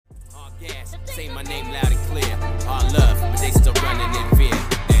Gas, say my name loud and clear. All love, but they still running in fear.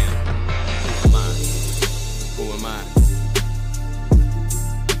 Damn, who am I? Who am I?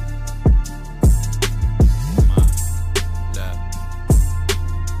 Who am I? Love.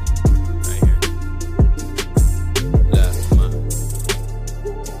 Right here. Love, come on. Who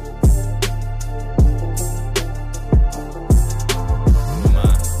am I?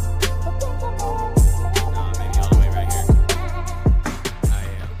 Nah, maybe all the way right here. I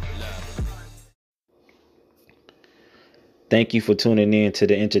am love. Thank you for tuning in to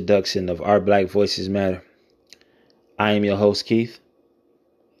the introduction of Our Black Voices Matter. I am your host, Keith.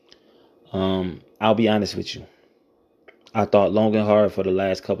 I'll be honest with you. I thought long and hard for the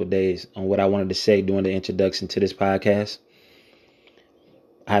last couple of days on what I wanted to say during the introduction to this podcast.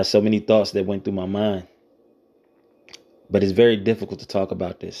 I had so many thoughts that went through my mind, but it's very difficult to talk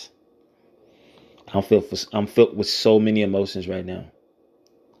about this. I'm filled with so many emotions right now.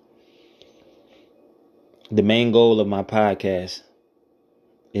 The main goal of my podcast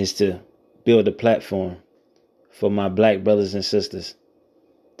is to build a platform for my black brothers and sisters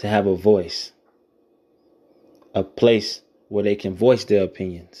to have a voice, a place where they can voice their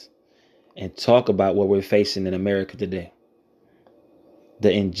opinions and talk about what we're facing in America today.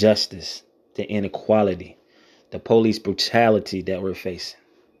 The injustice, the inequality, the police brutality that we're facing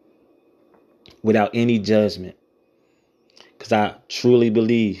without any judgment. Because I truly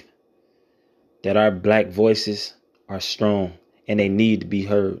believe that our black voices are strong and they need to be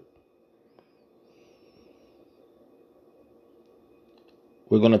heard.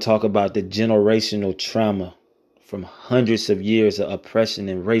 We're going to talk about the generational trauma from hundreds of years of oppression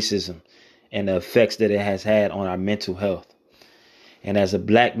and racism and the effects that it has had on our mental health. And as a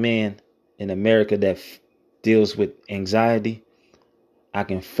black man in America that deals with anxiety, I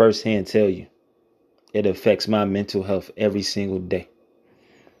can firsthand tell you it affects my mental health every single day.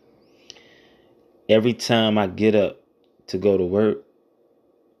 Every time I get up to go to work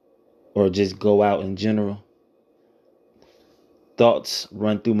or just go out in general, thoughts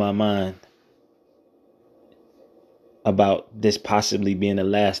run through my mind about this possibly being the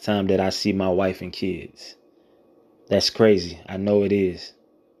last time that I see my wife and kids. That's crazy. I know it is.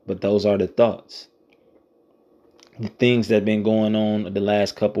 But those are the thoughts. The things that have been going on the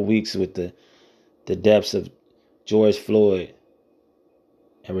last couple weeks with the deaths of George Floyd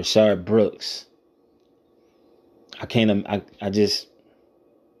and Rayshard Brooks. I can't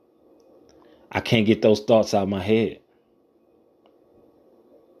get those thoughts out of my head.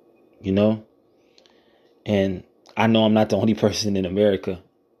 You know? And I know I'm not the only person in America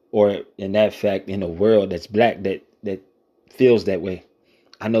or in that fact in the world that's black that feels that way.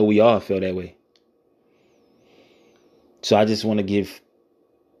 I know we all feel that way. So I just want to give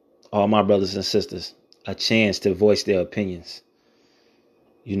all my brothers and sisters a chance to voice their opinions.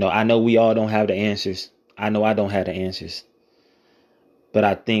 You know, I know we all don't have the answers. I know I don't have the answers. But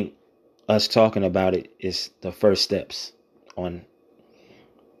I think us talking about it is the first steps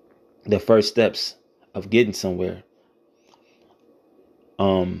of getting somewhere.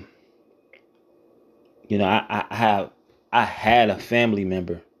 You know, I had a family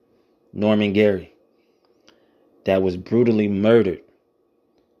member, Norman Gary, that was brutally murdered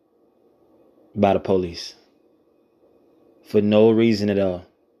by the police for no reason at all.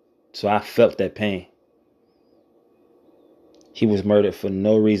 So I felt that pain. He was murdered for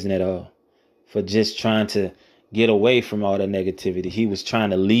no reason at all, for just trying to get away from all the negativity. He was trying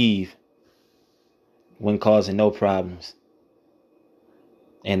to leave when causing no problems.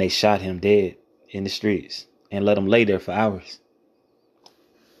 And they shot him dead in the streets and let him lay there for hours.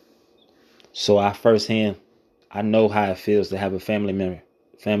 So I know how it feels to have a family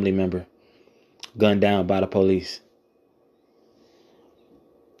member gunned down by the police.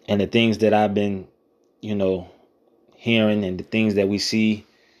 And the things that I've been, hearing and the things that we see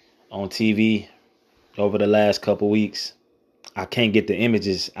on TV over the last couple weeks, I can't get the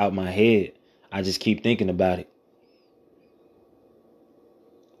images out my head. I just keep thinking about it.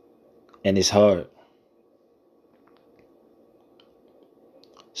 And it's hard.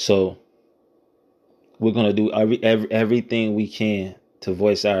 So we're going to do everything we can to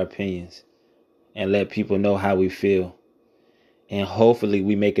voice our opinions and let people know how we feel. And hopefully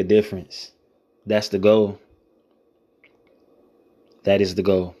we make a difference. That's the goal. That is the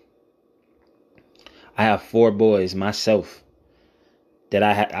goal. I have 4 boys myself that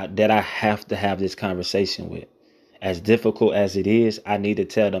I have to have this conversation with. As difficult as it is, I need to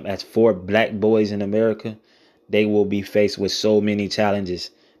tell them, as 4 black boys in America, they will be faced with so many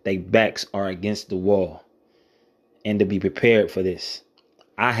challenges. Their backs are against the wall. And to be prepared for this,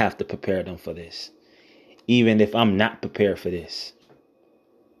 I have to prepare them for this. Even if I'm not prepared for this.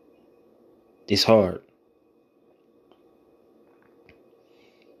 It's hard.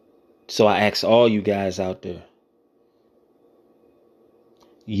 So I ask all you guys out there,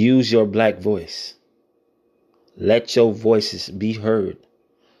 use your black voice. Let your voices be heard.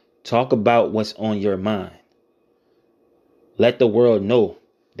 Talk about what's on your mind. Let the world know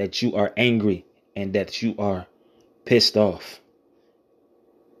that you are angry and that you are pissed off.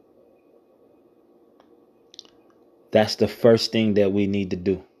 That's the first thing that we need to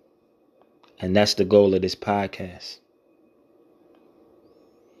do. And that's the goal of this podcast.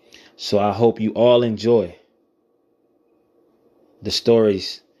 So I hope you all enjoy the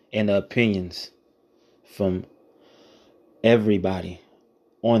stories and the opinions from everybody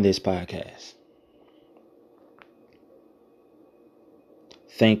on this podcast.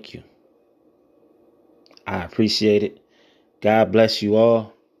 Thank you. I appreciate it. God bless you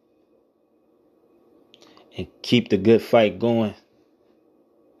all. And keep the good fight going.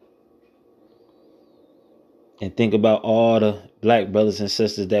 And think about all the black brothers and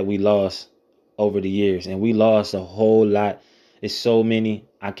sisters that we lost over the years. And we lost a whole lot. It's so many,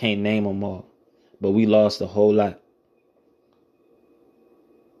 I can't name them all. But we lost a whole lot.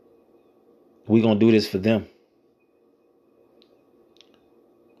 We're going to do this for them.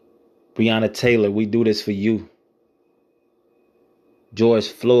 Breonna Taylor, we do this for you. George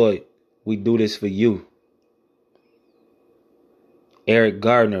Floyd, we do this for you. Eric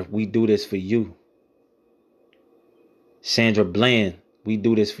Gardner, we do this for you. Sandra Bland, we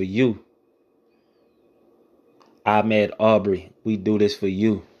do this for you. Ahmaud Arbery, we do this for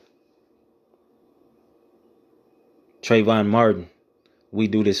you. Trayvon Martin, we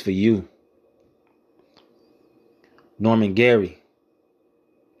do this for you. Norman Gary,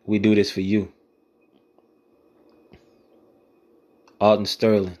 we do this for you. Alton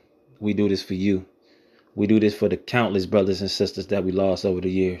Sterling, we do this for you. We do this for the countless brothers and sisters that we lost over the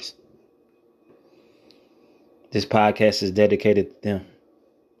years. This podcast is dedicated to them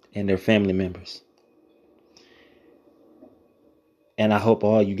and their family members. And I hope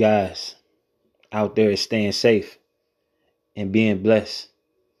all you guys out there is staying safe and being blessed.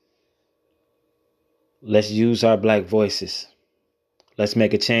 Let's use our black voices. Let's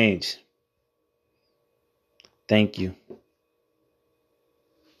make a change. Thank you.